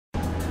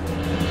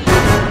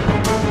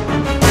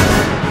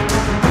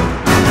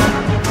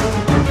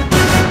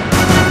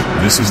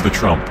This is the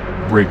Trump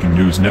Breaking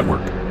News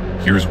Network.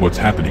 Here's what's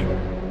happening.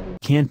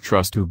 Can't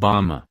trust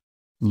Obama.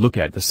 Look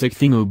at the sick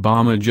thing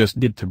Obama just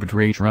did to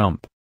betray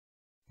Trump.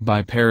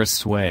 By Paris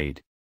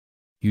Swade.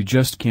 You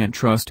just can't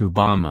trust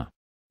Obama.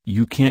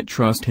 You can't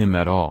trust him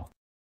at all.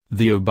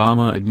 The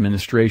Obama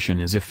administration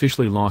is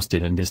officially lost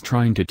it and is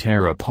trying to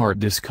tear apart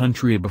this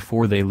country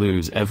before they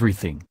lose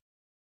everything.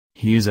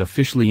 He is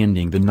officially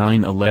ending the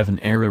 9/11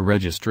 era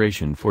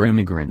registration for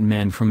immigrant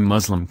men from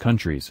Muslim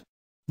countries.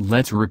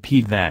 Let's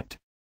repeat that.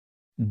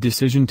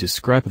 Decision to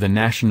scrap the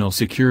national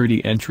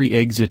security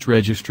entry-exit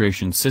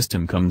registration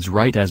system comes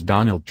right as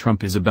Donald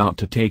Trump is about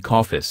to take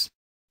office.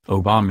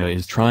 Obama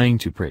is trying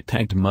to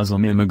protect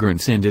Muslim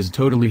immigrants and is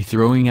totally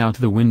throwing out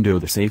the window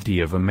the safety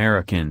of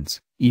Americans,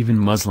 even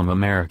Muslim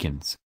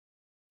Americans.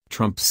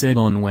 Trump said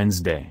on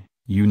Wednesday,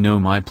 "You know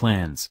my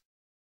plans."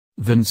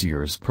 The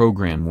NSEERS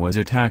program was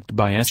attacked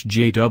by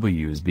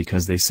SJWs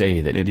because they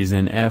say that it is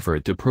an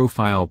effort to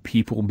profile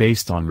people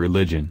based on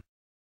religion.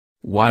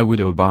 Why would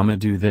Obama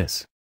do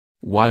this?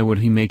 Why would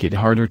he make it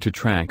harder to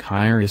track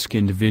high-risk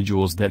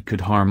individuals that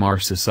could harm our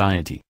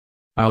society?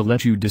 I'll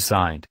let you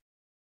decide.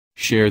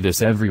 Share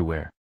this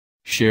everywhere.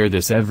 Share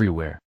this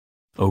everywhere.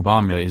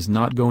 Obama is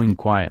not going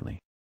quietly.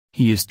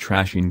 He is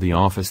trashing the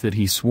office that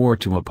he swore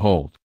to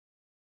uphold.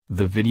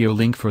 The video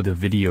link for the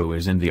video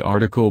is in the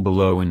article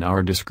below in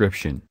our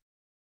description.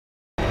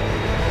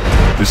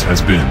 This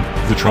has been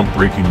the Trump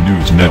Breaking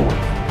News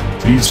Network.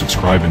 Please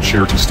subscribe and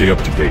share to stay up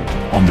to date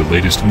on the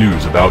latest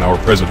news about our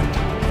president.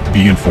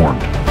 Be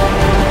informed.